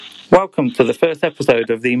Welcome to the first episode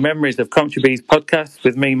of the Memories of Country Bees podcast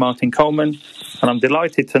with me, Martin Coleman, and I'm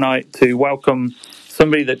delighted tonight to welcome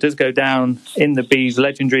somebody that does go down in the Bees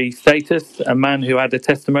legendary status, a man who had a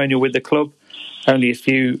testimonial with the club. Only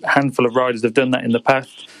a handful of riders have done that in the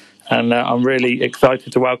past, and I'm really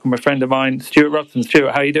excited to welcome a friend of mine, Stuart Robson.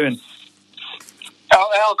 Stuart, how are you doing?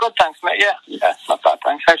 Oh, good, thanks, mate. Yeah, not bad,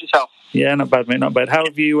 thanks. How's yourself? Yeah, not bad, mate, not bad. How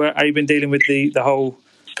have you been dealing with the whole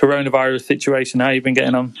coronavirus situation? How have you been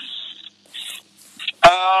getting on?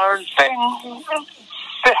 It's been a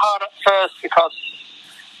bit hard at first because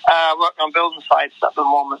working on building sites at the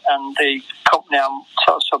moment, and the company I'm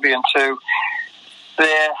sort of subbing to,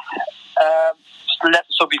 they let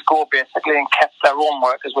the subbies go basically and kept their own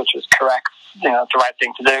workers, which was correct, the right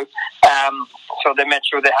thing to do. So they made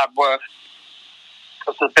sure they had work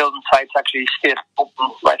because the building sites actually stayed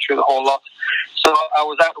open right through the whole lot. So I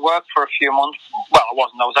was out of work for a few months. Well, I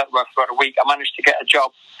wasn't. I was out of work for about a week. I managed to get a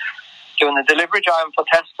job doing the delivery driving for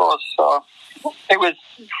Tesco, so it was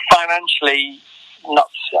financially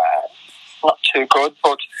not too good,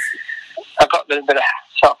 but I got a little bit of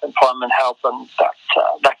self-employment help, and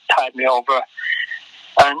that tied me over.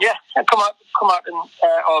 And yeah, I come out and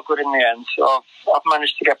all good in the end. So I've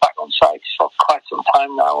managed to get back on site for quite some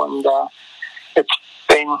time now, and it's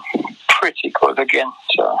been pretty good again.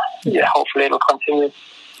 So yeah, hopefully it'll continue.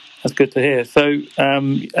 That's good to hear. So,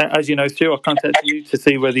 as you know, Stu, I contacted you to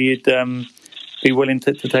see whether you'd be willing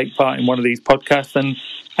to take part in one of these podcasts, and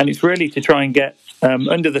it's really to try and get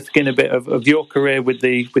under the skin a bit of your career with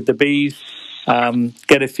the Bees,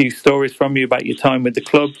 get a few stories from you about your time with the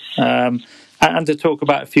club, and to talk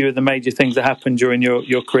about a few of the major things that happened during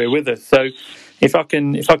your career with us. So, if I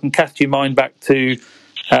can cast your mind back to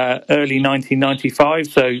early 1995,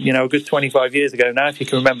 so a good 25 years ago now, if you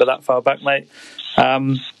can remember that far back, mate.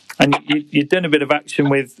 And you'd done a bit of action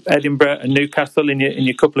with Edinburgh and Newcastle in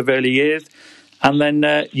your couple of early years, and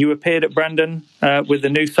then you appeared at Brandon with the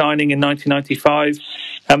new signing in 1995.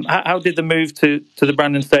 How did the move to the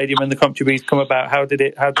Brandon Stadium and the Country Bees come about? How did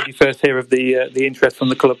you first hear of the interest from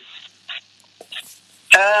the club?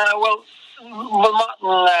 Well,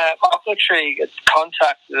 Martin McCree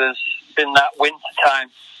contacted us in that winter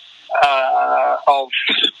time of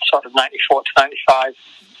sort of 94 to 95.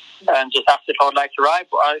 And just asked if I would like to ride.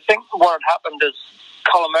 But I think what had happened is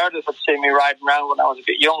Colin Meredith had seen me riding around when I was a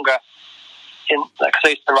bit younger. Because I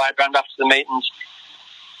used to ride around after the meetings.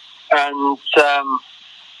 And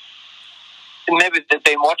maybe they've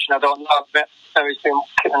been watching, I don't know. Maybe he's been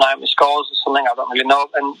keeping an eye on my scores or something, I don't really know.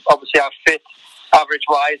 And obviously I fit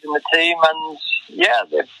average-wise in the team. And yeah,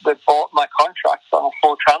 they bought my contract on a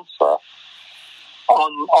full transfer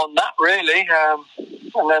on that, really.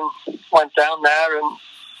 And then went down there and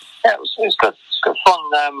yeah, it was good. It was good fun.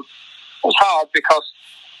 It was hard because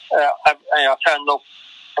I turned up.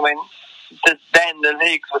 I mean, then the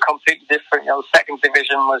leagues were completely different. The second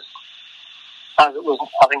division was, as it was,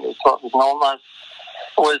 I think it was what it was known as,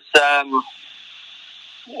 was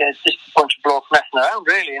just a bunch of blokes messing around,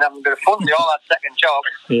 really, and having a bit of fun. They all had second jobs.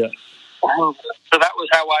 Yeah. So that was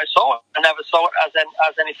how I saw it. I never saw it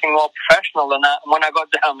as anything more professional than that. And when I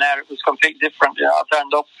got down there, it was completely different. I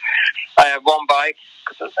turned up. I had one bike,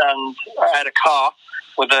 and I had a car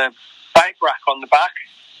with a bike rack on the back.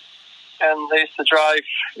 And they used to drive,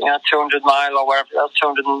 200 mile or whatever,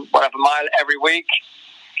 200 and whatever mile every week,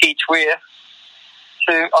 each way,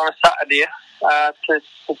 on a Saturday, to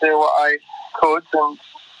do what I could. And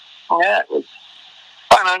yeah, it was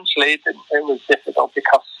financially it was difficult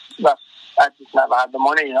because I just never had the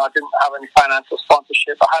money. I didn't have any financial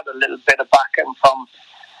sponsorship. I had a little bit of backing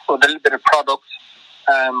with a little bit of product,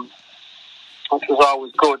 which was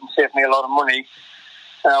always good and saved me a lot of money.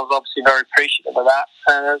 And I was obviously very appreciative of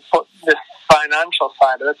that. But this financial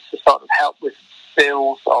side of it to sort of help with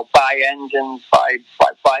bills or buy engines, buy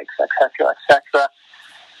bikes, etc., etc.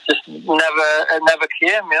 Just never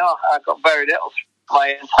came. I got very little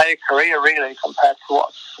my entire career, really, compared to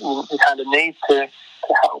what you kind of need to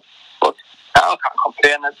help. But I can't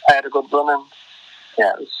complain. I had a good run, and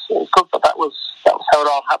yeah, it was good. But that was how it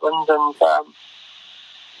all happened, and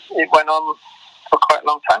it went on for quite a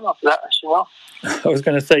long time after that, as you know. I was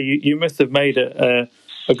going to say you must have made a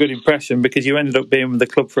good impression because you ended up being with the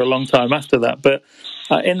club for a long time after that. But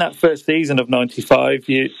in that first season of '95,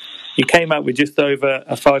 you came out with just over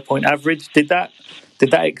a 5-point average. Did that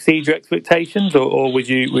exceed your expectations, or were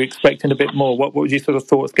you expecting a bit more? What were your sort of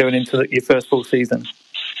thoughts going into your first full season?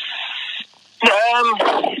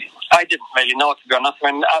 I didn't really know, to be honest.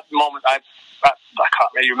 I mean, at the moment, I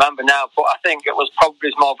can't really remember now, but I think it was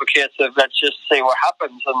probably more of a case of let's just see what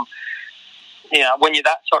happens. And when you're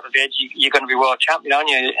that sort of age, you're going to be world champion, aren't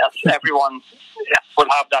you? Everyone will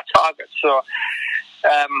have that target. target. So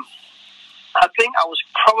I think I was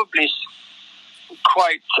probably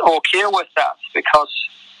quite okay with that because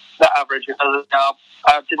the average. Because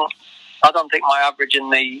I don't think my average in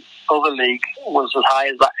the other league was as high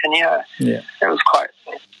as that in here. Yeah, it was quite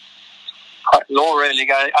low, really.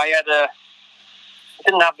 I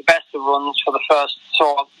didn't have the best of runs for the first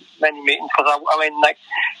so many meetings because I mean, like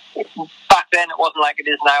back then it wasn't like it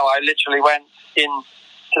is now. I literally went into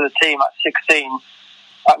the team at 16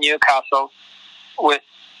 at Newcastle with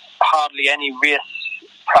hardly any race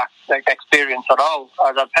experience at all. I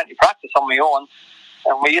had plenty of practice on my own,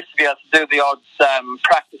 and we used to be able to do the odd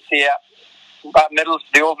practice here at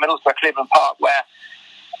the old Middlesbrough Cleveland Park,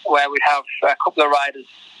 where we'd have a couple of riders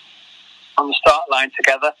on the start line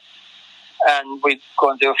together, and we'd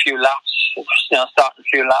go and do a few laps, start a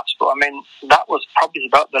few laps. But I mean, that was probably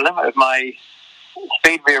about the limit of my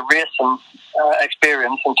speedway racing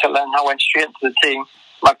experience until then. I went straight into the team.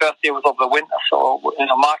 My birthday was over the winter, so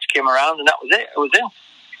March came around, and that was it. It was in,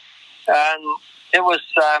 and it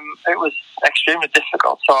was extremely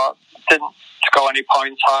difficult. So I didn't score any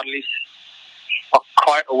points hardly for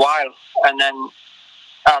quite a while, and then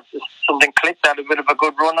something clicked. I had a bit of a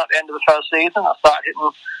good run at the end of the first season. I started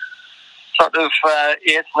hitting sort of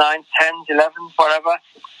 8, 9, 10, 11, whatever,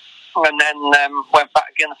 and then went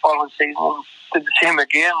back again the following season and did the same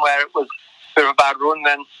again, where it was a bit of a bad run.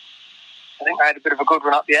 Then I think I had a bit of a good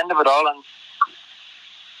run at the end of it all, and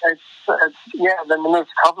then the move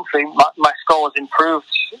to Coventry, my score was improved,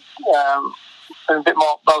 and a bit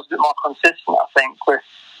more. I was a bit more consistent, I think, with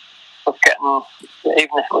getting,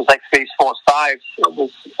 even if it was like 3s, 4s, 5s, it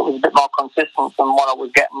was a bit more consistent than what I was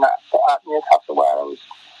getting at Newcastle, where I was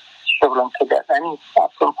struggling to get any at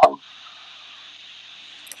some point.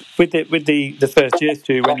 With the first year,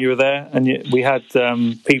 Stu, when you were there, and we had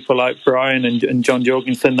people like Brian and John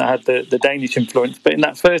Jorgensen that had the Danish influence, but in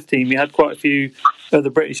that first team you had quite a few other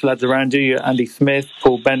British lads around you, Andy Smith,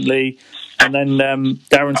 Paul Bentley, and then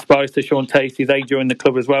Darren Spicer, Sean Tacey, they joined the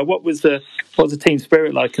club as well. What was the team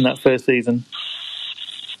spirit like in that first season?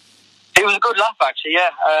 It was a good laugh, actually,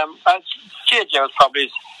 yeah. JJ was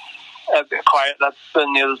probably a bit quiet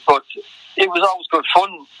than the others, but it was always good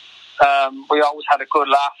fun. We always had a good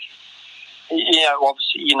laugh.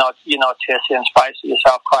 Obviously, Tacey and Spicer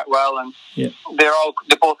yourself quite well, and they're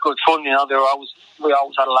both good fun. We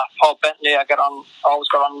always had a laugh. Paul Bentley, I always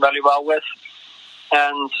got on really well with,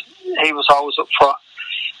 and he was always up for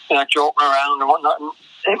joking around and whatnot. And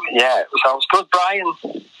it was always good. Brian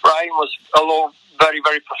was, although very,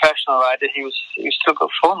 very professional rider, he was still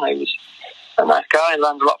good fun. He was a nice guy. I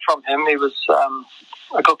learned a lot from him. He was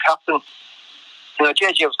a good captain.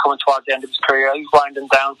 JJ was coming towards the end of his career. He was winding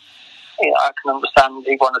down. I can understand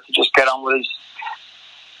he wanted to just get on with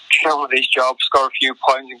his job, score a few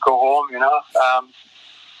points and go home,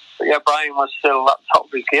 But yeah, Brian was still at the top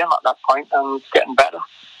of his game at that point and getting better.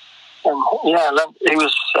 And he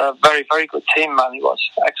was a very, very good team, man. He was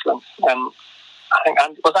excellent. And I think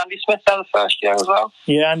Andy Smith there the first year as well?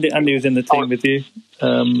 Yeah, Andy was in the team with you.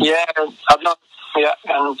 And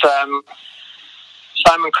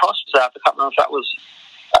Simon Cross was there. I can't remember if that was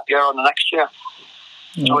that year or the next year.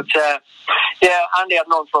 But Andy I'd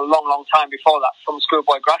known for a long, long time before that from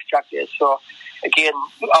schoolboy grass track days. So again,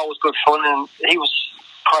 always good fun, and he was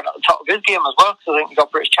quite at the top of his game as well. Because I think he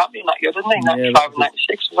got British champion that year, didn't he? 95 and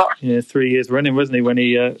 96 was that? Yeah, 3 years running, wasn't he? When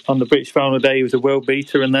he on the British final day he was a world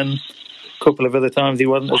beater, and then a couple of other times he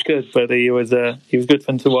wasn't as good, but he was good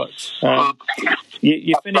fun to watch.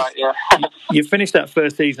 You finished that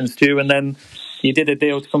first season, Stu, and then you did a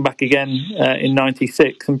deal to come back again in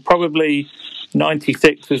 96, and probably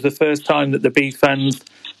 96 was the first time that the Bees fans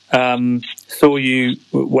saw you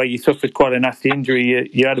where you suffered quite a nasty injury.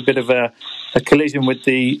 You had a bit of a collision with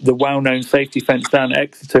the well-known safety fence down at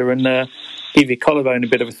Exeter and gave your collarbone a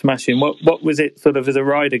bit of a smashing. What was it sort of as a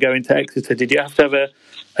rider going to Exeter? Did you have to have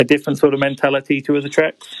a different sort of mentality to other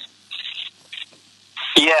tracks?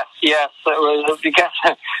 Yeah. So I guess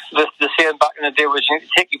the saying back in the day was, you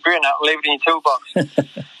take your brain out and leave it in your toolbox.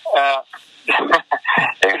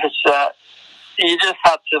 It was, you just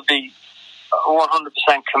had to be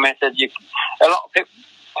 100% committed. A lot of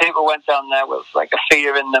people went down there with like a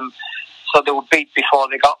fear in them, so they would beat before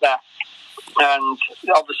they got there. And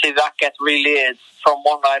obviously that gets relayed from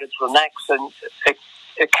one rider to the next, and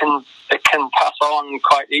it can pass on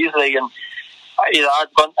quite easily. And I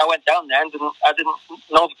went down there and I didn't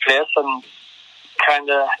know the place, and kind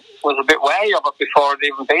of was a bit wary of it before I'd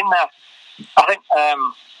even been there. I think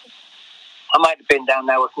I might have been down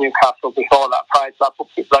there with Newcastle before that, prior to that. But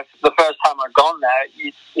like the first time I'd gone there,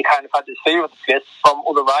 you kind of had this fear of the place from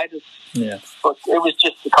other riders. Yeah. But it was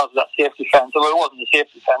just because of that safety fence. Well, it wasn't a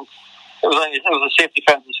safety fence. It was a safety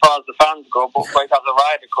fence as far as the fans go, but like as a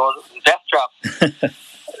rider goes, it was a death trap.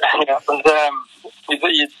 Yeah, you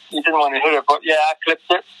didn't want to hit it, but yeah, I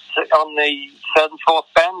clipped it on the third and fourth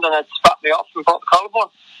bend, and it spat me off and broke the collarbone.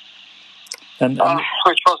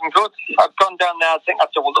 Which wasn't good. I'd gone down there, I think I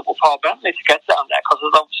doubled up with Paul Bentley to get down there, because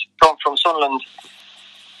I was going from Sunderland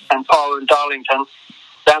and Paul and Darlington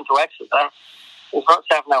down to Exeter. It was about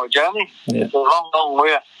a 7-hour journey. Yeah. It was a long, long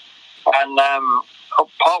way. And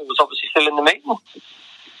Paul was obviously still in the meeting.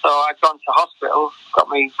 So I'd gone to hospital, got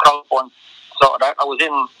my collarbone sorted out. I was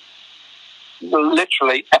in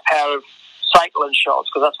literally a pair of cycling shorts,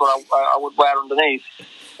 because that's what I would wear underneath,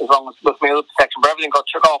 as long as with my other protection. But everything got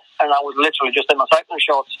took off, and I was literally just in my cycling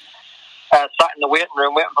shorts, sat in the waiting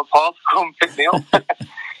room waiting for Paul to come pick me up.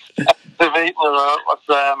 The meeting was,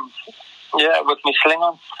 with my sling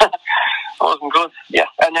on. It wasn't good. Yeah,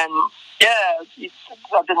 and then I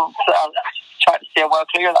tried to stay well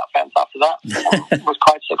clear of that fence after that. I was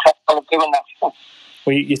quite successful at doing that.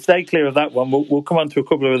 Well, you stay clear of that one. We'll come on to a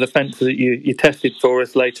couple of the fences that you tested for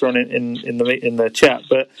us later on in the chat.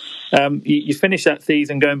 But you finished that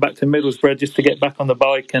season going back to Middlesbrough just to get back on the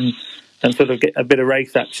bike and sort of get a bit of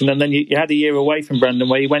race action. And then you had a year away from Brandon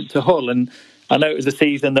where you went to Hull. And I know it was a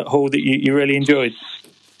season at Hull that you really enjoyed.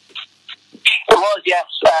 It was, yes.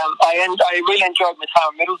 I really enjoyed my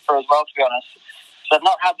time in Middlesbrough as well, to be honest. So I've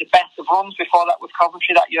not had the best of runs before that with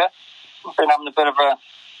Coventry that year. I've been having a bit of a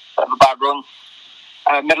bad run.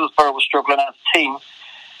 Middlesbrough was struggling as a team,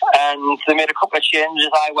 and they made a couple of changes.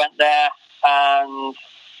 I went there, and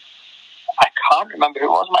I can't remember who it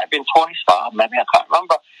was. It might have been Tony Starr, maybe, I can't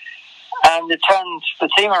remember. And they turned the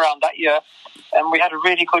team around that year, and we had a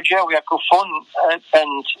really good year. We had good fun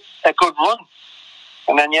and a good run.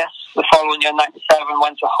 And then, yes, the following year, 97,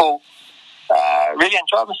 went to Hull. Really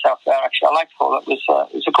enjoyed myself there, actually. I liked Hull. It was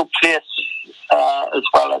a good place, as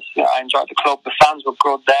well as, I enjoyed the club. The fans were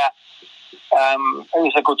good there. It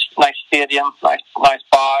was a good, nice stadium, nice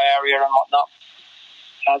bar area and whatnot.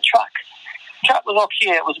 Track was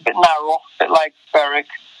okay. It was a bit narrow, a bit like Berwick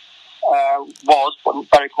was, but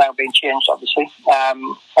Berwick's now being changed, obviously.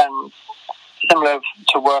 And similar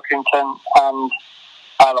to Workington and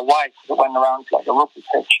Isle of Wight, it went around like a rugby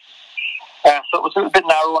pitch. So it was a bit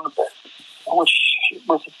narrow and which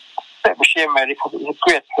was a bit of a shame, really, because it was a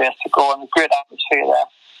great place to go and a great atmosphere there.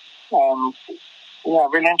 I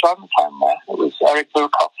really enjoyed my time there. It was Eric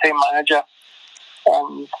Bulcock, team manager.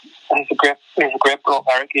 He's a great bloke,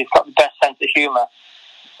 Eric. He's got the best sense of humour.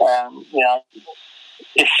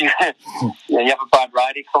 If you you have a bad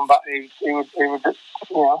ride, he'd come back. He would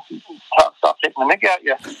start taking the mick out of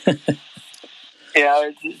you.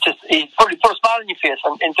 He put a smile on your face,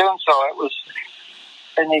 and in doing so, it was.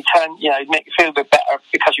 And he turned, he'd make you feel a bit better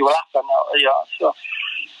because you were laughing. So.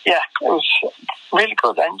 Yeah, it was really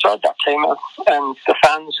good. I enjoyed that team and the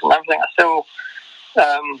fans and everything. I still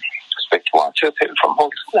speak to one or two people from Hull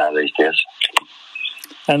these days.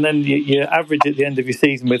 And then your average at the end of your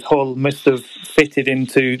season with Hull must have fitted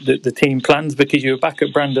into the team plans, because you were back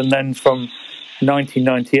at Brandon then from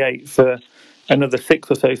 1998 for another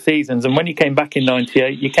 6 or so seasons. And when you came back in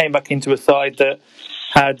 98, you came back into a side that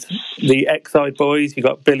had the Exide boys. You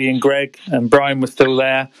got Billy and Greg, and Brian was still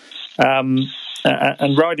there.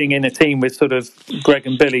 And riding in a team with sort of Greg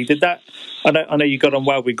and Billy, did that? I know you got on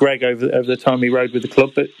well with Greg over the time he rode with the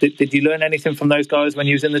club, but did you learn anything from those guys when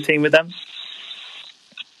you was in the team with them?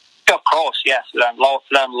 Of course, yes. Learned a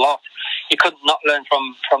lot. You couldn't not learn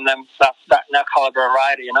from them that caliber of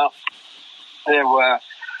rider. They were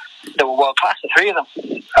world class. The three of them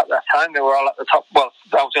at that time, they were all at the top. Well,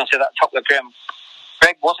 I was going to say that top of the game.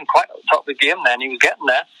 Greg wasn't quite at the top of the game then. He was getting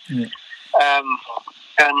there,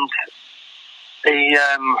 and. He'd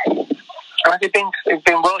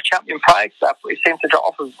been world champion prior to that, but he seemed to drop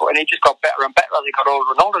off, and he just got better and better as he got older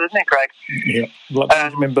and older, didn't he, Greg? Yeah, like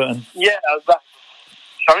Benjamin Button. Yeah,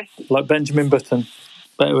 sorry? Like Benjamin Button,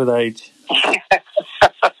 better with age.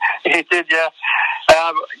 He did, yeah.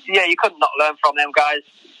 You couldn't not learn from them guys.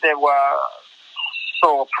 They were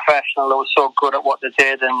so professional, they were so good at what they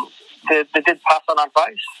did, and they did pass on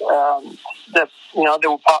advice.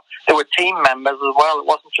 They were team members as well. It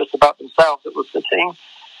wasn't just about themselves; it was the team,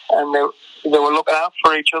 and they were looking out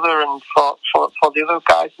for each other and for the other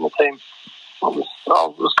guys in the team. It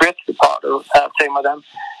was great to be part of a team with them,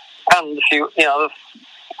 and the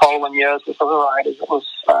following years with other riders, it was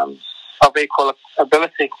of equal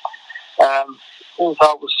ability. It was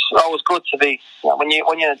always good to be when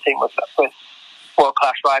you're in a team with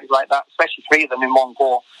world-class riders like that, especially 3 of them in one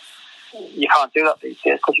go. You can't do that these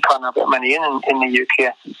days because you can't have that many in the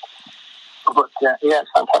UK. But yeah,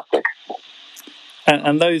 it's fantastic.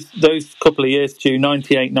 And those couple of years, Stu,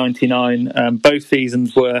 98, 99, both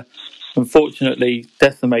seasons were unfortunately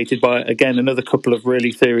decimated by, again, another couple of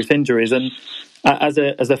really serious injuries. And as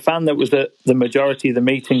a fan that was at the majority of the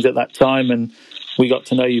meetings at that time, and we got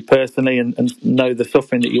to know you personally and know the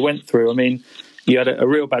suffering that you went through. I mean, you had a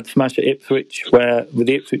real bad smash at Ipswich, where with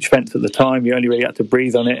the Ipswich fence at the time, you only really had to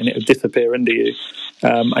breathe on it and it would disappear under you.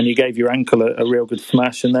 And you gave your ankle a real good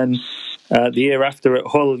smash. And then the year after at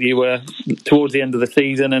Hull, you were towards the end of the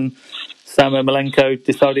season, and Sam Ermolenko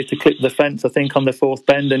decided to clip the fence, I think, on the 4th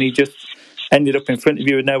bend, and he just ended up in front of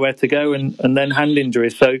you with nowhere to go, and then hand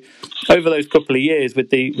injuries. So over those couple of years, with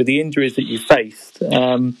the injuries that you faced,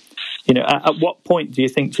 at what point do you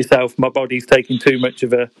think to yourself, my body's taking too much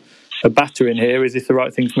of a battering here? Is this the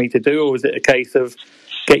right thing for me to do, or is it a case of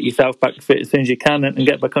get yourself back fit as soon as you can and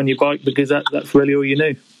get back on your bike, because that's really all you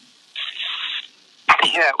knew?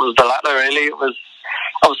 Yeah, it was the latter, really. It was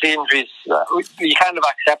obviously injuries. You kind of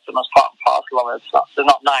accept them as part and parcel of it. They're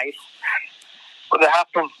not nice, but they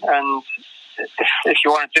happen. And if you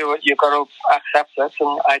want to do it, you've got to accept it.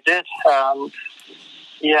 And I did. I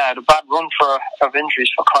had a bad run of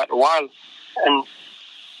injuries for quite a while. And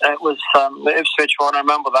it was the Ipswich one. I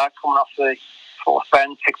remember that, coming off the 4th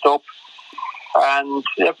bend, picked up, and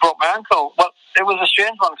it broke my ankle. Well, it was a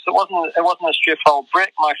strange one because it wasn't a straightforward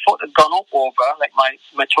break. My foot had gone up over, like my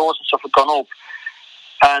toes and stuff had gone up,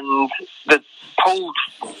 and the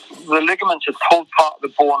ligaments had pulled part of the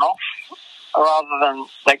bone off, rather than,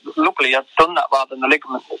 like, luckily I'd done that rather than the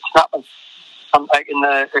ligament snapping, like in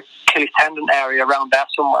the Achilles tendon area around there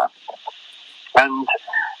somewhere, and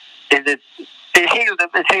it healed.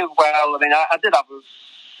 It healed well. I mean, I did have a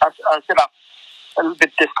little bit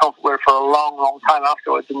of discomfort with it for a long, long time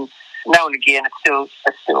afterwards, and now and again it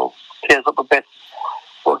still tears up a bit.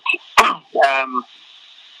 But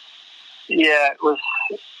it was.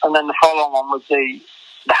 And then the follow-on one was the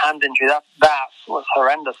hand injury. That was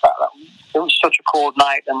horrendous. It was such a cold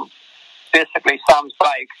night, and basically Sam's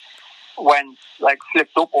bike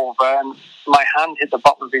flipped up over, and my hand hit the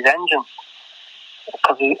bottom of his engine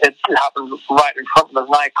because it happened right in front of us,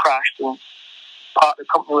 and I crashed, and part of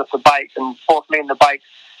the company with the bike, and both me and the bike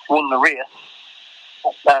won the race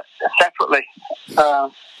separately.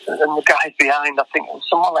 And the guys behind, I think it was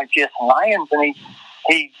someone like Jason Lyons, and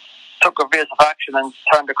he took evasive action and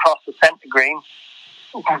turned across the centre green,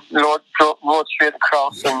 rode straight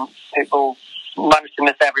across, and people managed to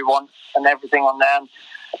miss everyone and everything on there. And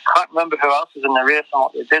I can't remember who else was in the race and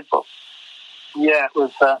what they did, but yeah, it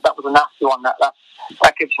was that was a nasty one. That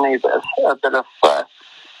gives me a bit of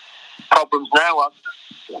problems now,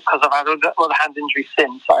 because I've had other hand injuries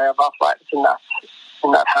since. I have arthritis in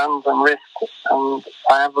that hand and wrist, and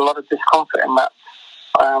I have a lot of discomfort in that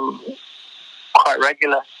quite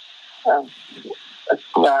regular. It's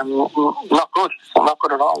not good. Not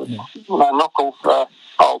good at all. Yeah. My knuckles are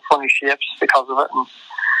all funny shapes because of it. And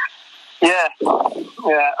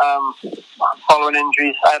following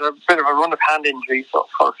injuries, I had a bit of a run of hand injuries for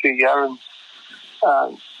a few years,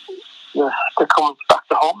 and they're coming back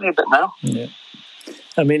to haunt me a bit now. Yeah.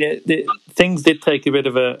 I mean, things did take a bit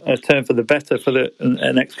of a turn for the better for the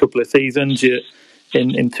next couple of seasons.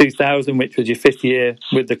 In 2000, which was your 5th year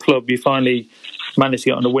with the club, you finally managed to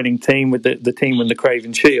get on a winning team with the team win the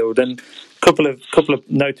Craven Shield. And a couple of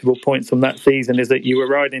notable points from that season is that you were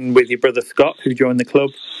riding with your brother Scott, who joined the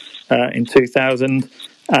club in 2000,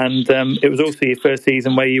 and it was also your first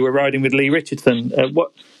season where you were riding with Lee Richardson.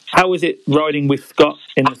 How was it riding with Scott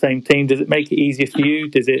in the same team? Does it make it easier for you?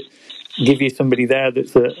 Does it give you somebody there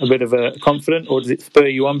that's a bit of a confident, or does it spur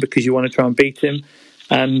you on because you want to try and beat him?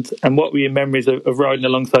 And what were your memories of riding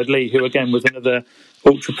alongside Lee, who again was another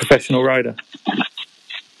ultra professional rider?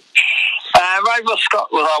 Riding with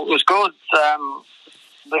Scott was good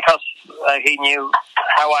because he knew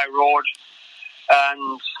how I rode,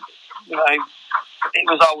 and it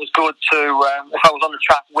was always good to if I was on the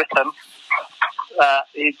track with him.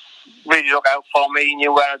 He really looked out for me. He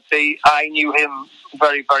knew where I'd be. I knew him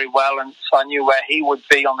very, very well, and so I knew where he would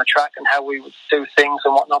be on the track and how we would do things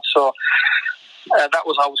and whatnot. So that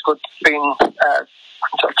was always good, being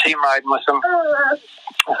sort of team riding with him.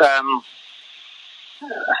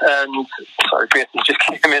 And sorry, Grace just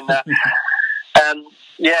came in there.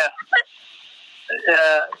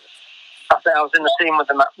 I think I was in the team with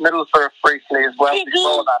him at Middlesbrough briefly as well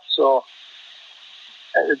before that. So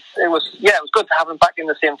it was good to have him back in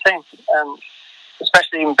the same team, and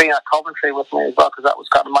especially even being at Coventry with me as well, because that was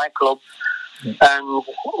kind of my club. Yeah. And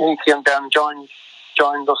he came down and joined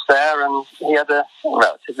joined us there, and he had a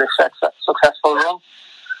relatively successful run.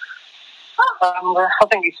 And I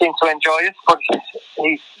think he seemed to enjoy it, but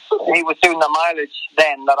he was doing the mileage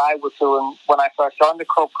then that I was doing when I first joined the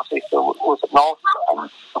club, because he still was up north. And,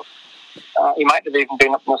 he might have even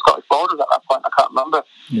been up in the Scottish borders at that point. I can't remember.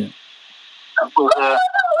 Yeah. It was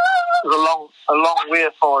a long way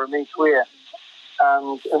for him each way,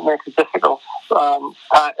 and it makes it difficult.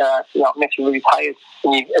 It makes you really tired.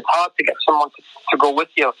 And it's hard to get someone to go with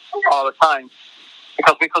you all the time,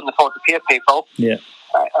 because we couldn't afford to pay people. Yeah.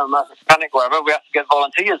 As a mechanic, whatever, we have to get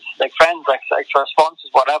volunteers, like friends, like extra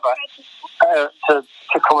sponsors, whatever, to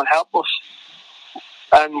come and help us.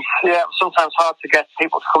 And yeah, it was sometimes hard to get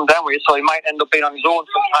people to come down with you, so he might end up being on his own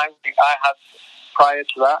sometimes. I had prior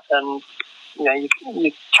to that, and you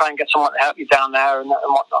try and get someone to help you down there and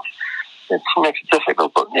whatnot. It makes it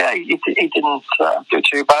difficult, but yeah, he didn't do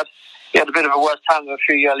too bad. He had a bit of a worse time a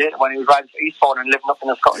few years later when he was riding for Eastbourne and living up in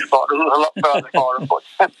the Scottish border. It was a lot further for him, but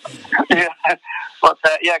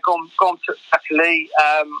going back to Lee,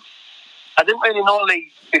 I didn't really know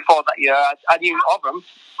Lee before that year. I knew of him,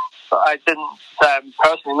 but I didn't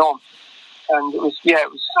personally know him. And it was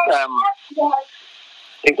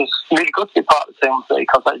really good to be part of the team,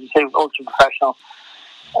 because, as you say, he was ultra professional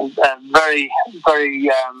and very,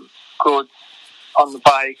 very good on the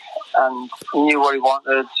bike, and he knew what he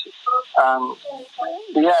wanted. And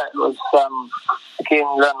yeah, it was again,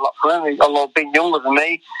 learned a lot from him. Although being younger than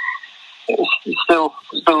me, you still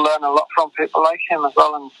learn a lot from people like him as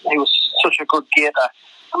well. And he was such a good gator.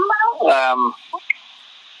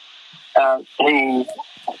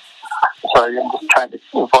 Sorry, I'm just trying to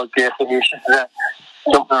avoid gear issues,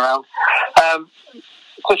 jumping around.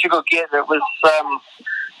 Such a good gator. It was.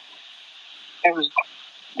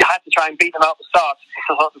 You had to try and beat him out the start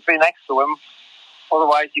to be next to him.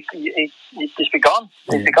 Otherwise, you'd just be gone.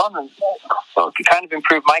 He'd be gone. And so it kind of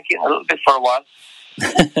improved my getting a little bit for a while.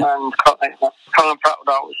 And Colin Pratt would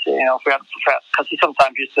always say, if we had, because he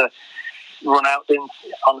sometimes used to run out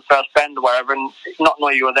on the first bend or whatever, and not know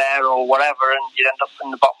you were there or whatever, and you'd end up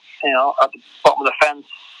in the bottom, at the bottom of the fence.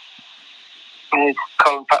 And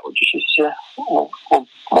Colin Pratt would just say, we'll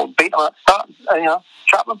beat him at the start,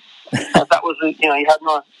 trap him. That was, he had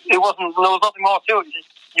no, there was nothing more to it.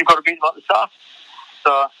 You've got to beat him at the start.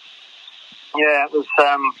 So, yeah, it was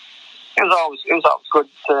always good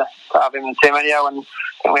to have him in the team anyhow. And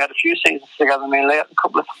we had a few seasons together, mainly at a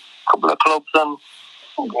couple of clubs, and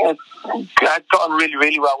I'd gotten really,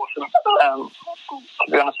 really well with him.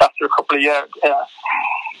 To be honest, after a couple of years, it's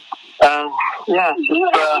just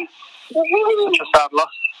such a sad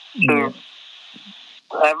loss to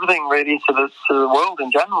everything, really, to the world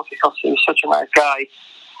in general, because he was such a nice guy.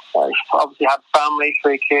 He obviously had family,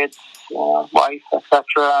 3 kids, wife, etc.,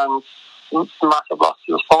 and massive loss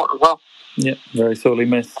to the sport as well. Yeah, very sorely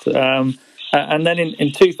missed. And then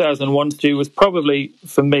in 2001, Stu, was probably,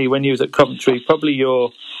 for me, when you was at Coventry, probably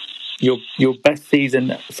your best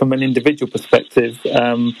season from an individual perspective.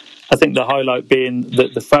 I think the highlight being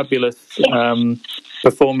the fabulous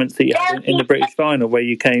performance that you had in the British final, where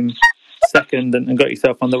you came second and got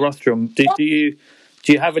yourself on the rostrum. Do you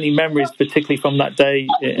have any memories, particularly from that day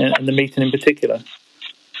and the meeting in particular?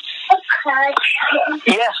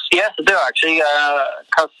 Yes, I do actually,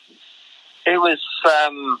 because it was. I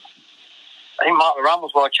think Mark Moran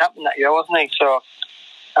was world champion that year, wasn't he? So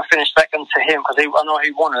I finished second to him, because I know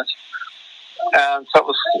he won it. So it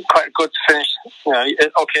was quite good to finish.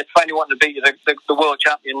 Okay, it's fine you want to beat the world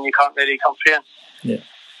champion, you can't really complain. Yeah.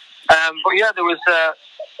 But yeah, there was.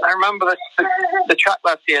 I remember that the track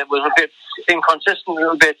that year was a bit inconsistent,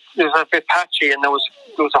 it was a bit patchy, and there was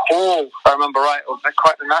a hole, if I remember right,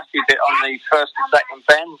 quite a nasty bit on the first and second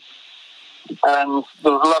bend, and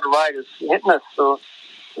there was a lot of riders hitting it. So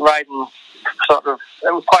riding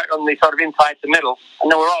it was quite on the sort of inside the middle,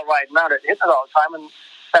 and they were all riding out it, hitting it all the time, and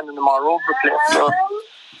sending them all over the place. So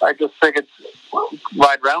I just figured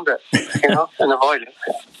ride round it, and avoid it,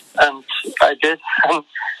 and I did, and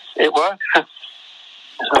it worked.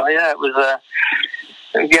 So yeah, it was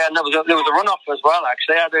and there was a runoff as well.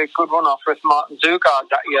 Actually, I had a good runoff with Martin Zugard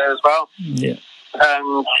that year as well. Yeah,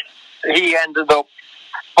 and he ended up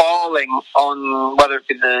falling on whether it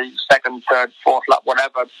be the second, third, fourth lap,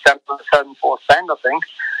 whatever, third and fourth bend, I think.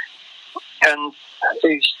 And I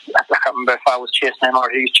can't remember if I was chasing him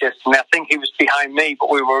or he was chasing me. I think he was behind me,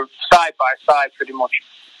 but we were side by side pretty much.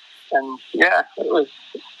 And yeah, it was.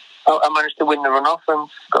 I managed to win the runoff and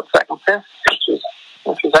got second place,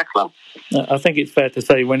 which was excellent. I think it's fair to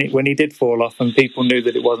say when he did fall off and people knew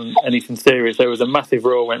that it wasn't anything serious, there was a massive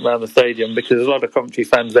roar went round the stadium, because there's a lot of Coventry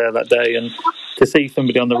fans there that day, and to see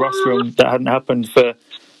somebody on the rostrum that hadn't happened for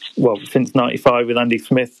since '95 with Andy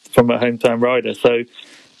Smith from a hometown rider. So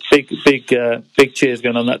big cheers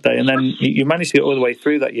going on that day. And then you managed to get all the way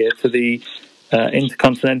through that year to the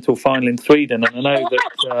Intercontinental final in Sweden. And I know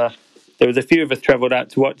that there was a few of us travelled out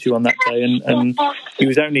to watch you on that day, and he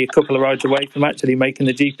was only a couple of rides away from actually making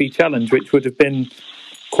the GP Challenge, which would have been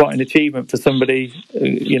quite an achievement for somebody,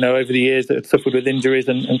 over the years that had suffered with injuries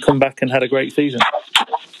and come back and had a great season.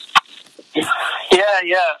 Yeah.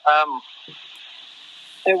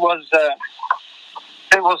 It was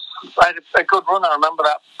I had a good run. I remember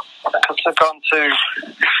that. Because I'd gone to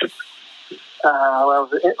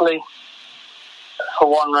Italy for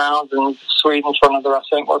one round and Sweden for another, I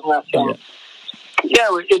think, wasn't it? So, yeah,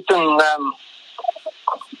 it done.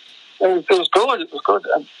 It was good. It was good.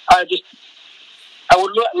 I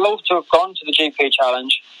would love to have gone to the GP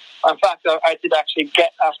Challenge. In fact, I did actually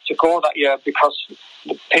get asked to go that year because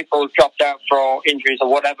people dropped out for injuries or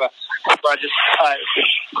whatever. But I just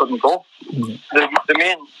couldn't go. Mm-hmm. The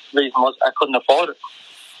main reason was I couldn't afford it.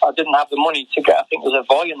 I didn't have the money to get, I think it was a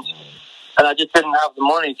Voyant, and I just didn't have the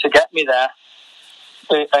money to get me there.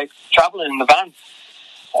 Travelling in the van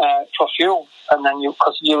for fuel, and then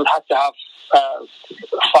because you would have to have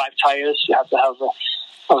 5 tyres, you have to have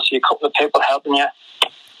obviously a couple of people helping you.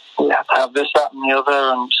 You have to have this, that, and the other,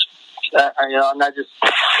 and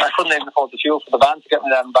I couldn't even afford the fuel for the van to get me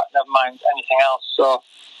there and back. Never mind anything else. So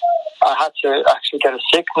I had to actually get a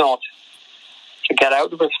sick note to get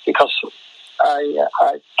out of it because I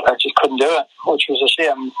just couldn't do it, which was a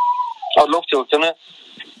shame. I'd love to have done it,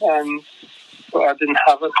 but I didn't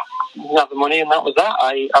have it. Didn't have the money, and that was that.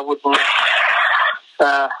 I wouldn't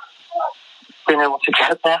been able to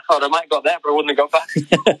get there, or I might have got there, but I wouldn't have got back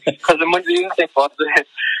because the other thing was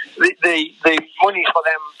the money for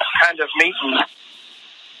them kind of meetings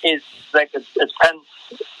is like it's pence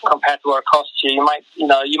compared to what it costs you. You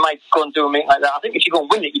might go and do a meeting like that. I think if you go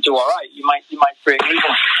and win it, you do all right. You might break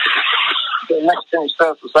even. The next finish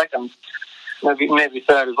first or second, maybe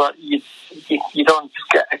third as well. You don't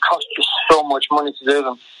get. It costs you so much money to do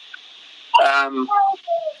them,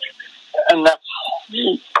 and that's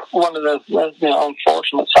one of the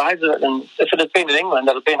unfortunate sides of it. And if it had been in England,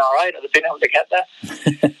 it'd have been all right. I'd have been able to get there.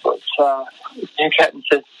 But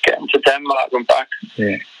getting to Denmark and back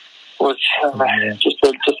was just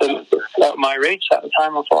out of my reach at the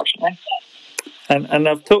time, unfortunately. And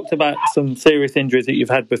I've talked about some serious injuries that you've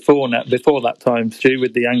had before that time, Stu,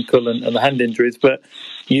 with the ankle and the hand injuries, but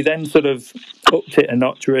you then sort of upped it a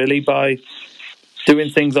notch, really, by doing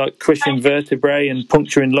things like crushing vertebrae and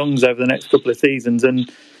puncturing lungs over the next couple of seasons.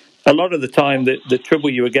 And a lot of the time, the trouble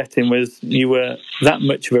you were getting was you were that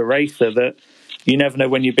much of a racer that you never know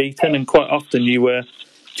when you're beaten, and quite often you were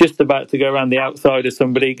just about to go around the outside of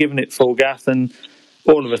somebody, giving it full gas, and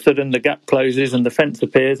all of a sudden the gap closes and the fence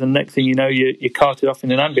appears, and next thing you know, you're carted off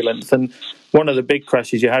in an ambulance. And one of the big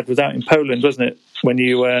crashes you had was out in Poland, wasn't it, when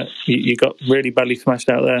you got really badly smashed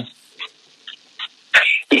out there?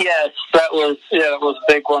 Yes, that was a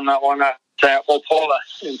big one. That one at Opole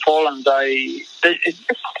in Poland.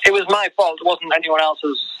 It was my fault. It wasn't anyone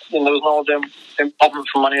else's. There was no involvement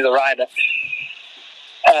from any of the rider.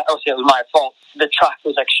 Obviously, it was my fault. The track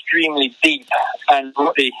was extremely deep and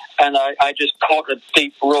rutty, and I just caught a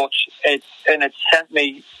deep roach. It sent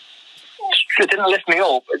me. It didn't lift me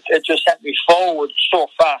up. It just sent me forward so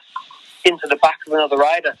fast into the back of another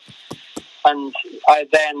rider, and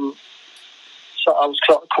So I was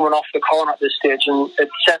coming off the corner at this stage, and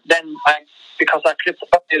because I clipped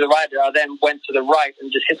up the rider, I then went to the right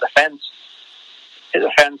and just hit the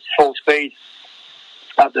fence full speed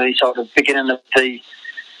at the sort of beginning of the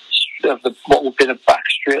what would be the back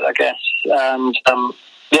straight, I guess, and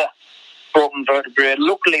broken vertebrae.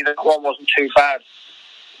 Luckily, that one wasn't too bad,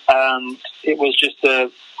 and it was just a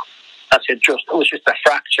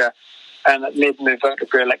fracture, and it made my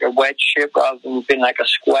vertebrae like a wedge shape rather than being like a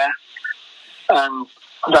square. And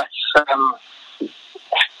that's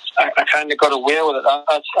I kind of got away with it.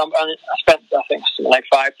 I spent, I think, like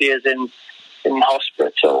 5 years in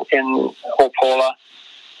hospital in Opole,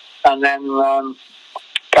 and then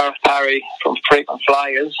Gareth Parry from Frequent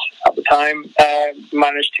Flyers at the time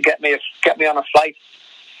managed to get me on a flight,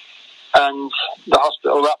 and the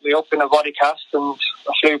hospital wrapped me up in a body cast, and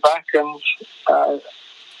I flew back, and I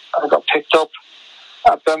got picked up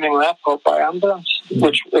at Birmingham Airport by ambulance,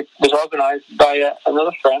 which was organised by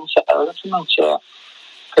another friend, Sarah Litterman. So,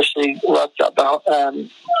 because she worked at the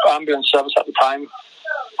ambulance service at the time,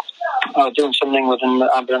 doing something within the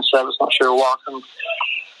ambulance service, not sure what. And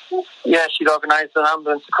she'd organised an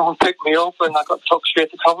ambulance to come and pick me up, and I got took straight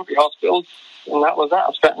to Coventry Hospital, and that was that.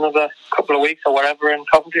 I spent another couple of weeks or whatever in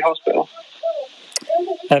Coventry Hospital.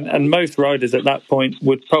 And most riders at that point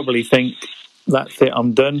would probably think, that's it,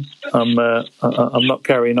 I'm done. I'm not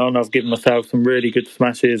carrying on. I've given myself some really good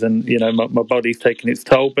smashes, and my body's taking its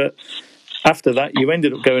toll. But after that, you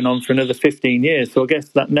ended up going on for another 15 years. So I guess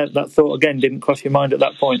that thought again didn't cross your mind at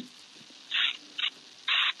that point.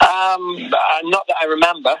 Not that I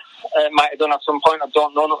remember. It might have done at some point. I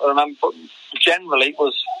don't know. Not remember. But generally, it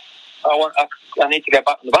was I need to get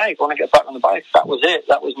back on the bike. I want to get back on the bike. That was it.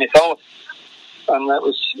 That was my thought. And that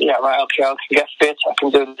was, right, okay, I can get fit, I can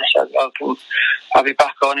do this, I'll be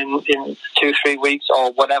back on in 2-3 weeks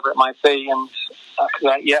or whatever it might be, and I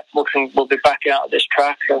can, we'll be back out of this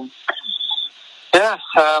track. And that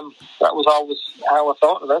was always how I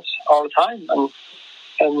thought of it all the time,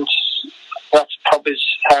 and that's probably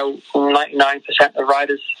how 99% of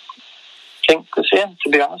riders think the same, to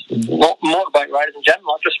be honest. Motorbike riders in general,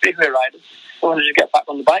 not just speedway riders, they want to just get back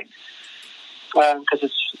on the bike because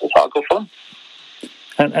it's all good fun.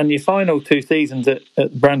 And your final 2 seasons at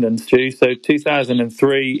Brandon, Stu, so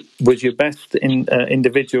 2003 was your best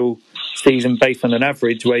individual season based on an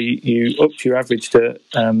average, where you upped your average to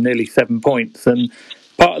nearly 7 points. And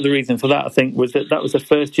part of the reason for that, I think, was that was the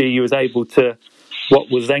first year you was able to,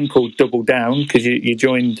 what was then called double down, because you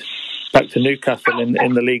joined back to Newcastle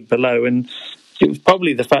in the league below. And it was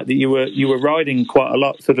probably the fact that you were riding quite a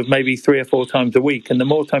lot, sort of maybe 3 or 4 times a week. And the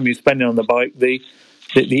more time you're spending on the bike, the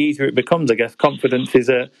easier it becomes, I guess. Confidence is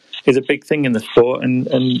a big thing in the sport, and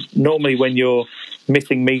normally when you're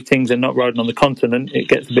missing meetings and not riding on the continent, it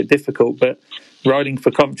gets a bit difficult. But riding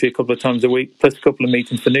for Coventry a couple of times a week, plus a couple of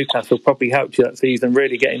meetings for Newcastle, probably helped you that season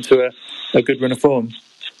really get into a good run of form.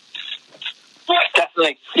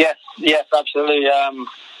 Definitely, yes, absolutely.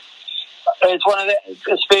 It's one of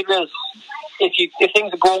the speedways. If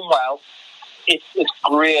things are going well, it's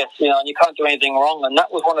great, and you can't do anything wrong. And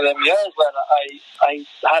that was one of them years where I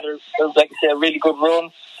had a really good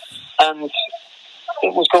run, and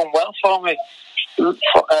it was going well for me,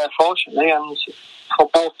 fortunately. And for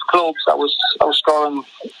both clubs, I was scoring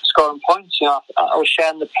points. I was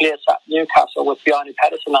sharing the place at Newcastle with Bjarne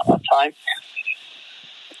Pedersen at that time,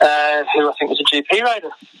 who I think was a GP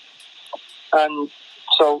rider, and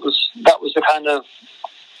so that was the kind of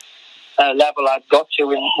level I'd got to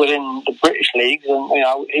within the British leagues. And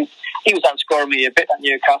he was outscoring me a bit at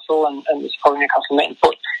Newcastle and supporting Newcastle Mitten,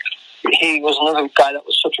 but he was another guy that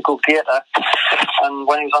was such a good gator, and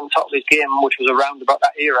when he was on top of his game, which was around about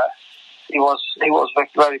that era, he was very,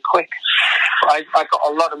 very quick. I got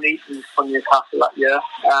a lot of meetings from Newcastle that year,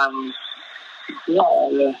 and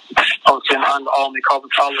obviously, and all the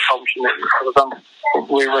Coventry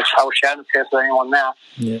meetings, I was sharing the place with anyone there at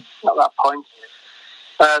that point.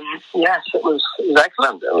 Yes, it was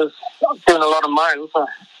excellent. It was doing a lot of miles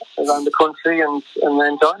around the country and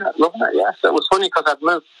enjoying it, loving it. Yes, it was funny because I'd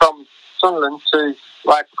moved from Sunderland to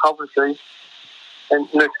ride for Coventry, and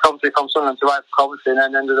moved to Coventry from Sunderland to ride for Coventry, and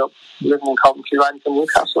then ended up living in Coventry, riding for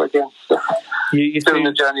Newcastle again. So, doing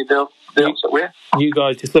the journey the opposite way. You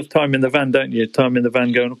guys just love time in the van, don't you? Time in the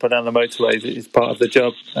van, going up and down the motorways is part of the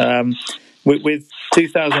job. With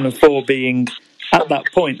 2004 being at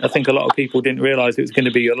that point, I think a lot of people didn't realise it was going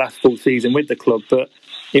to be your last full season with the club, but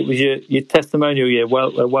it was your testimonial year,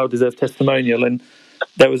 a well-deserved testimonial, and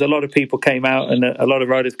there was a lot of people came out, and a lot of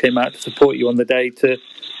riders came out to support you on the day to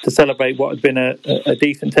celebrate what had been a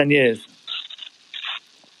decent 10 years.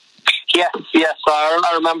 Yes,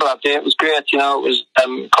 I remember that day. It was great. It was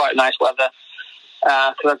quite nice weather,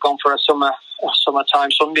 because I'd gone for a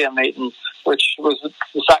summertime Sunday meeting, which was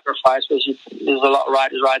the sacrifice was there's a lot of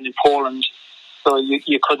riders riding in Poland. So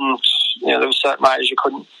you couldn't, there were certain riders you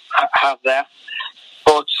couldn't have there.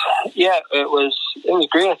 But it was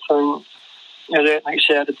great, and like you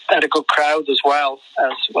said, it had a good crowd as well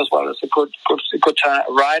as a good turnout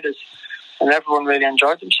of riders, and everyone really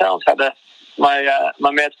enjoyed themselves. Had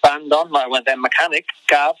my mate's band on, my mechanic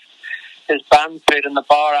Gav, his band played in the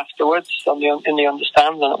bar afterwards in the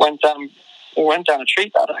understand, and it went down a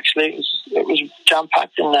treat. That actually it was jam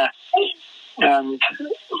packed in there, and.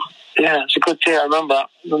 Yeah, it's a good day. I remember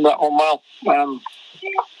that one well.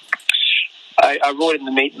 I rode in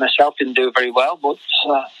the meeting myself, didn't do very well, but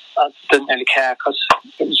I didn't really care because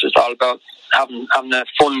it was just all about having a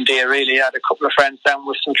fun day, really. I had a couple of friends down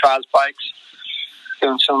with some trials bikes,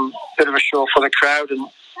 doing some bit of a show for the crowd, and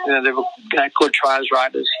they were good trials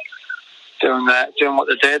riders doing what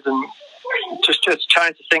they did, and just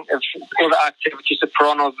trying to think of other activities to put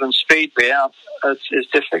on other than speedway is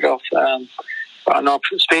difficult. But I know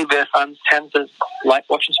speedway fans tend to like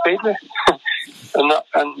watching speedway, and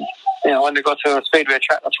when they go to a speedway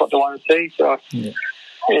track, that's what they want to see. So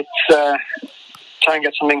it's try and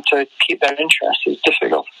get something to keep their interest is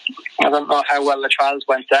difficult. I don't know how well the trials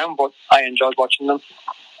went down, but I enjoyed watching them.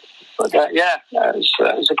 But it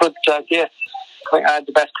was a good idea. I think I had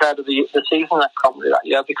the best crowd of the season at Coventry that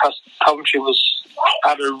year because Coventry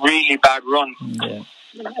had a really bad run. Yeah.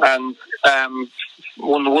 And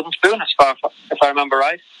won the wooden spoon, if I remember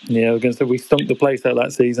right. Yeah, I was going to say we stunk the place out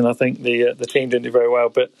that season. I think the team didn't do very well,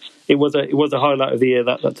 but it was a highlight of the year,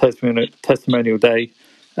 that testimonial day.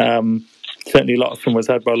 Certainly, a lot of fun was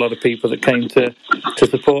had by a lot of people that came to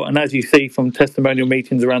support. And as you see from testimonial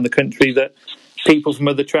meetings around the country, that people from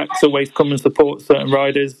other tracks always come and support certain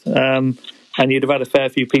riders. And you'd have had a fair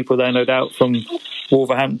few people there, no doubt, from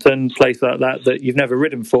Wolverhampton, places like that you've never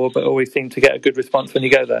ridden for, but always seem to get a good response when you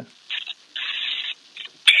go there.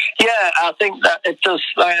 Yeah, I think that it does.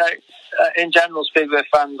 In general, Speedway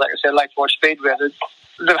fans, like I said, like to watch Speedway.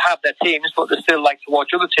 They have their teams, but they still like to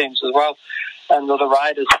watch other teams as well and other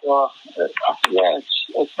riders. So,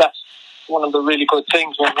 that's one of the really good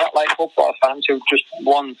things. When not like football fans who just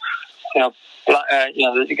won, they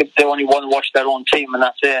only want to watch their own team and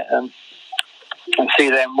that's it, and see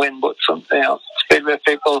them win. But some, Speedway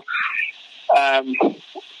people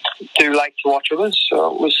do like to watch others,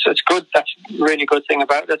 so it's good. That's a really good thing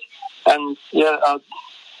about it. And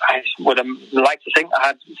I would like to think I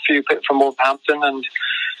had a few people from Wolverhampton and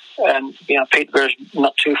Peterborough's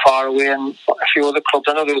not too far away, and a few other clubs.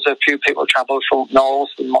 I know there was a few people travelled from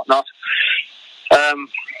North and whatnot.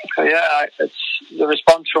 It's the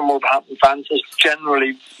response from Wolverhampton fans is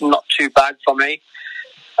generally not too bad for me.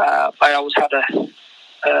 I always had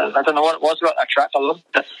I don't know what it was about that track. I loved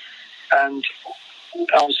it, and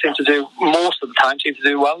I always most of the time seemed to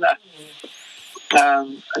do well there.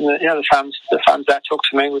 The fans there took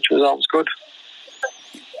to me, which was always good.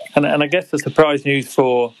 And I guess the surprise news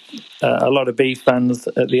for a lot of Bees fans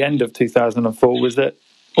at the end of 2004 was that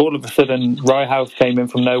all of a sudden Rye House came in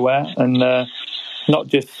from nowhere and not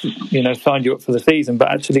just signed you up for the season, but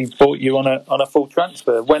actually bought you on a full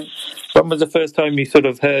transfer. When was the first time you sort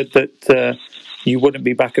of heard that you wouldn't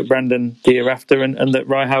be back at Brandon the year after, and that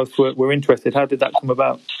Rye House were interested? How did that come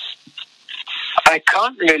about? I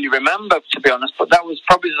can't really remember, to be honest, but that was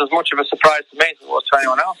probably as much of a surprise to me as it was to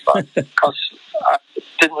anyone else, because I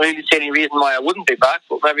didn't really see any reason why I wouldn't be back,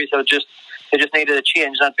 but maybe they just needed a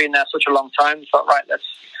change, and I'd been there such a long time, thought, right, let's,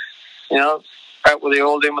 out with the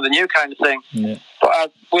old, in with the new kind of thing. Yeah.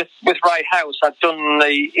 But with Rye House, I'd done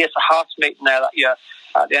the Ace of Hearts meeting there that year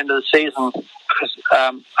at the end of the season, because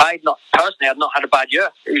I'd not had a bad year.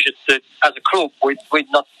 It was just that as a club, we'd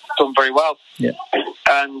not done very well. Yeah.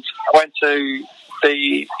 And I went to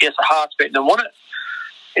the Ace of Hearts meeting and won it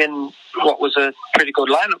in what was a pretty good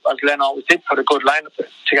lineup, as Len always did put a good lineup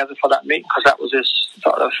together for that meeting, because that was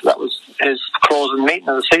his closing meeting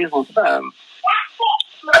of the season.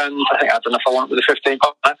 And I don't know if I won it with a 15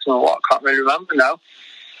 pop maximum or what, I can't really remember now.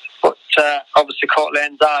 But obviously caught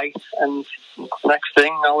Lane's eye, and next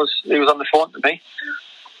thing he was on the phone to me,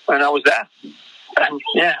 and I was there. And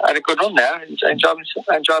I had a good run there. I enjoyed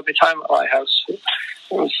my time at Rye House. It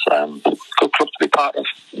was a good club to be part of.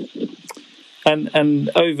 And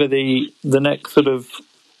over the next sort of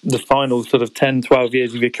the final sort of 10, 12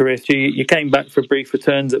 years of your career, so you came back for brief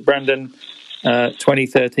returns at Brandon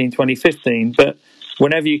 2013, 2015, but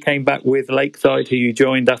whenever you came back with Lakeside, who you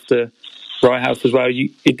joined after Rye House as well,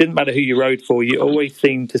 it didn't matter who you rode for, you always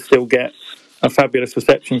seemed to still get a fabulous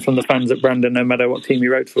reception from the fans at Brandon, no matter what team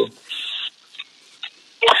you rode for.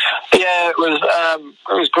 Yeah, it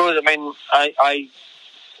was good. I mean, I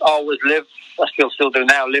always lived, I still do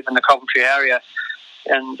now, live in the Coventry area,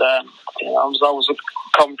 and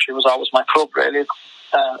Coventry was always my club, really.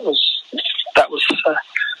 I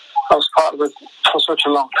was part of it for such a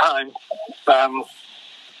long time.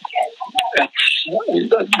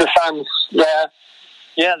 The fans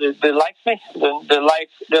there, they like me. They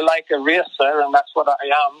like a racer, and that's what I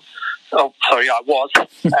am. Oh, sorry, I was.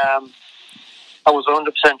 I was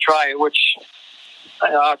 100% try, which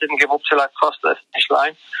I didn't give up till I crossed the finish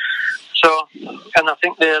line. So, and I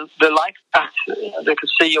think they liked that. They could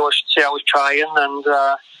see I was trying, and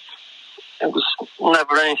it was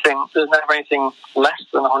never anything. There's never anything less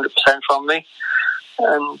than 100% from me.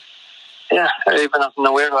 And even as an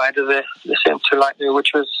away rider, they seemed to like me,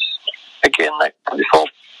 which was again like before.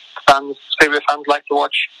 Speedway fans like to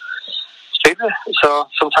watch Speedway, so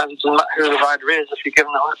sometimes it doesn't matter who the rider is. If you give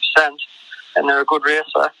them 100% and they're a good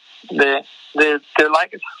racer, they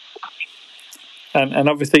like it. And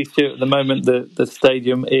obviously, Stuart, at the moment, the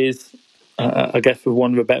stadium is, I guess, for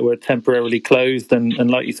want of a better word, temporarily closed. And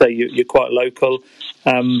like you say, you're quite local.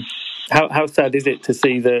 How sad is it to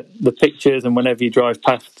see the pictures, and whenever you drive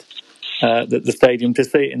past the stadium, to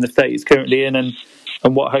see it in the state it's currently in, and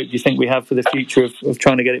what hope do you think we have for the future of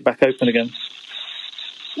trying to get it back open again?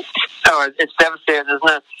 Oh, it's devastating, isn't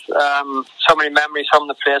it? So many memories from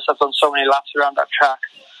the place. I've done so many laps around that track.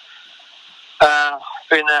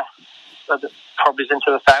 Been there, probably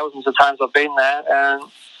into the thousands of times I've been there, and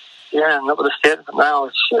look at the state of it now.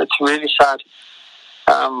 It's really sad.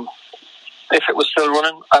 If it was still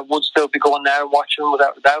running, I would still be going there and watching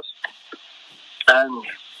without a doubt. And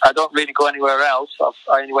I don't really go anywhere else.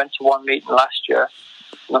 I only went to one meeting last year,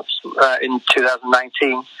 in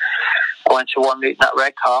 2019. I went to one meeting at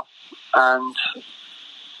Redcar, and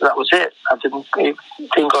that was it. I didn't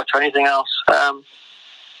go to anything else. I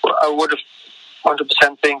would have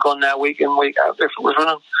 100% been going there week in, week out if it was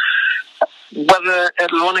running. Whether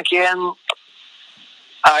it'll run again,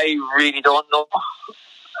 I really don't know.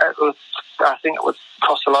 I think it would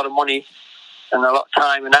cost a lot of money and a lot of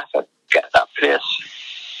time and effort to get that place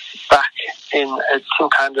back in some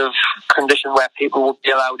kind of condition where people would be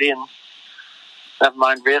allowed in, never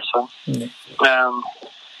mind racing,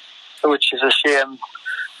 which is a shame.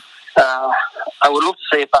 I would love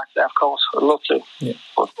to see it back there, of course. I'd love to. Yeah.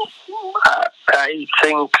 But I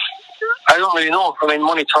think, I don't really know. I mean,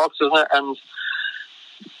 money talks, isn't it? And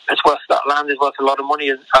it's worth, that land is worth a lot of money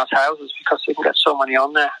as houses, because you can get so many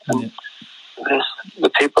on there. And the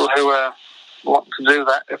people who are wanting to do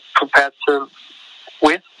that are prepared to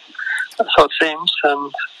wait. So it seems,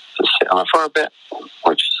 and to sit on it for a bit,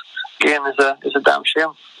 which again is a damn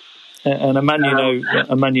shame. And a man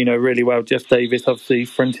you know really well, Jeff Davis, obviously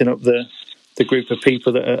fronting up the group of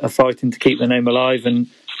people that are fighting to keep the name alive. And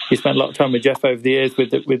you spent a lot of time with Jeff over the years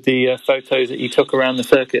with the photos that you took around the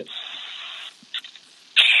circuit.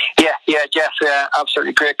 Yeah, Jeff,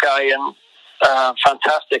 absolutely great guy and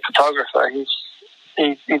fantastic photographer.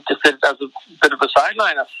 He just did it as a bit of a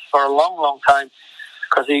sideliner for a long, long time,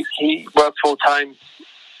 because he worked full time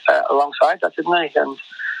alongside that, didn't he? And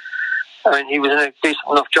I mean, he was in a decent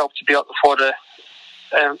enough job to be able to afford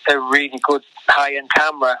a really good high-end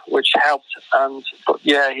camera, which helped. But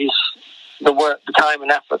yeah, the work, the time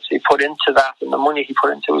and efforts he put into that, and the money he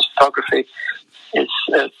put into his photography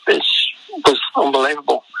was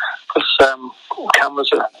unbelievable. Because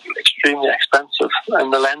cameras are extremely expensive,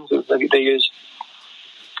 and the lenses that they use.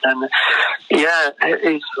 And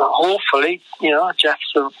he's hopefully,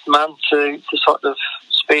 Jeff's the man to sort of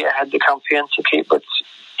spearhead the campaign to keep it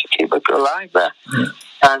alive there. Yeah.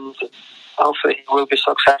 And hopefully he will be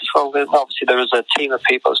successful. And obviously there is a team of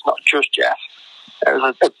people. It's not just Jeff. There's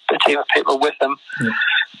a team of people with him. Yeah.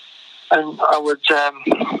 And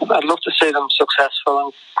I'd love to see them successful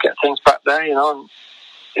and get things back there. And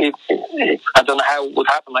I don't know how it would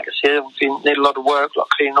happen. Like I say, it would need a lot of work, a lot of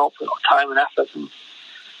cleaning up, a lot of time and effort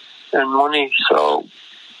and money. So,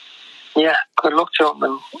 yeah, good luck to them,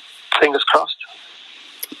 and fingers crossed.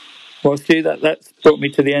 Well, Stu, that's brought me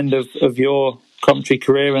to the end of your commentary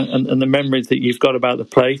career and the memories that you've got about the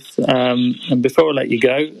place. And before I let you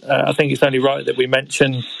go, I think it's only right that we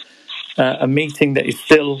mention a meeting that is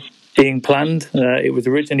still being planned. It was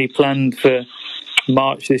originally planned for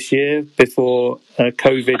March this year, before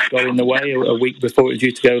COVID got in the way, a week before it was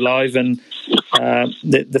due to go live. And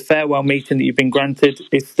the farewell meeting that you've been granted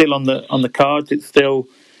is still on the cards. It's still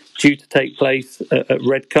due to take place at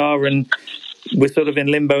Redcar, and we're sort of in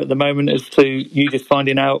limbo at the moment as to you just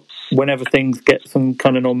finding out whenever things get some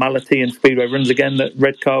kind of normality and Speedway runs again, that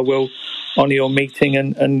Redcar will honour your meeting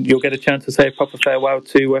and you'll get a chance to say a proper farewell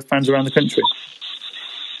to fans around the country.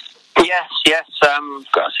 Yes.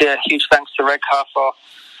 Got to say a huge thanks to Redcar for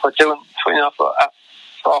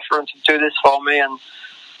offering to do this for me, and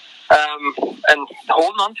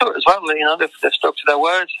holding on to it as well. They've stuck to their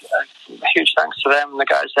word. Huge thanks to them and the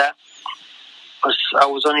guys there. I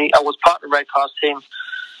was part of Redcar's team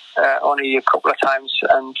only a couple of times,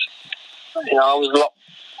 and I was a lot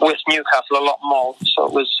with Newcastle a lot more. So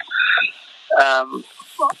it was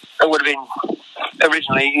it would have been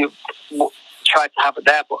originally you tried to have it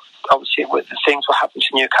there, but obviously with the things what happened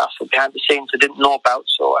to Newcastle behind the scenes I didn't know about,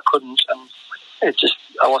 so I couldn't, and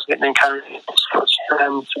I wasn't getting in kind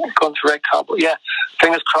of going to Redcar. But yeah,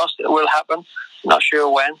 fingers crossed it will happen. Not sure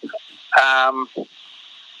when.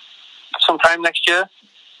 Sometime next year,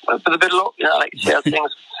 with a bit of luck. Like you say,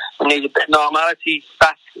 things we need a bit of normality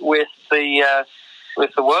back with the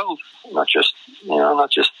world, not just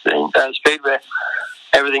Speedway.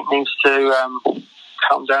 Everything needs to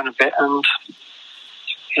calm down a bit, and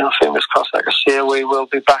fingers crossed, like I say, we will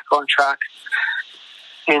be back on track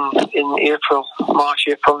in March,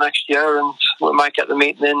 April next year, and we might get the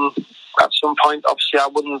meeting in at some point. Obviously, I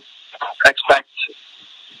wouldn't expect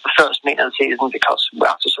the first meeting of the season, because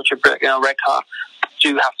after such a break, Redcar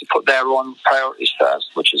do have to put their own priorities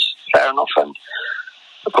first, which is fair enough. And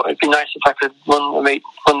it'd be nice if I could run the meet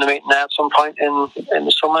now at some point in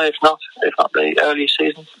the summer, if not the early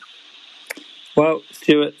season. Well,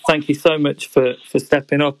 Stuart, thank you so much for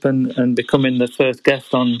stepping up and becoming the first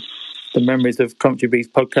guest on the Memories of Coventry Bees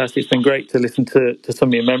podcast. It's been great to listen to some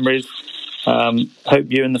of your memories. Hope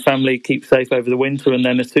you and the family keep safe over the winter, and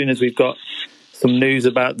then as soon as we've got some news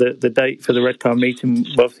about the date for the Redcar meeting,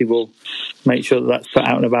 obviously we'll make sure that that's put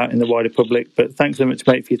out and about in the wider public. But thanks so much,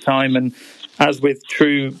 mate, for your time. And as with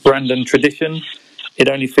true Brandon tradition, it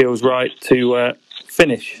only feels right to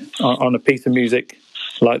finish on a piece of music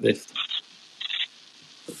like this.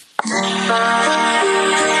 May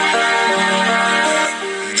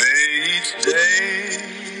each day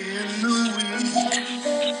in the week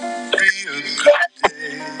be a good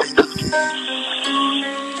day.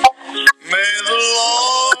 May the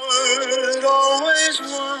Lord always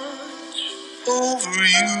watch over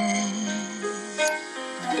you,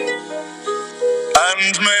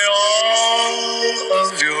 and may all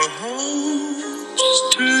of your hopes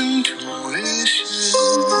turn to wishes,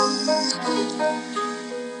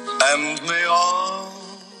 and may all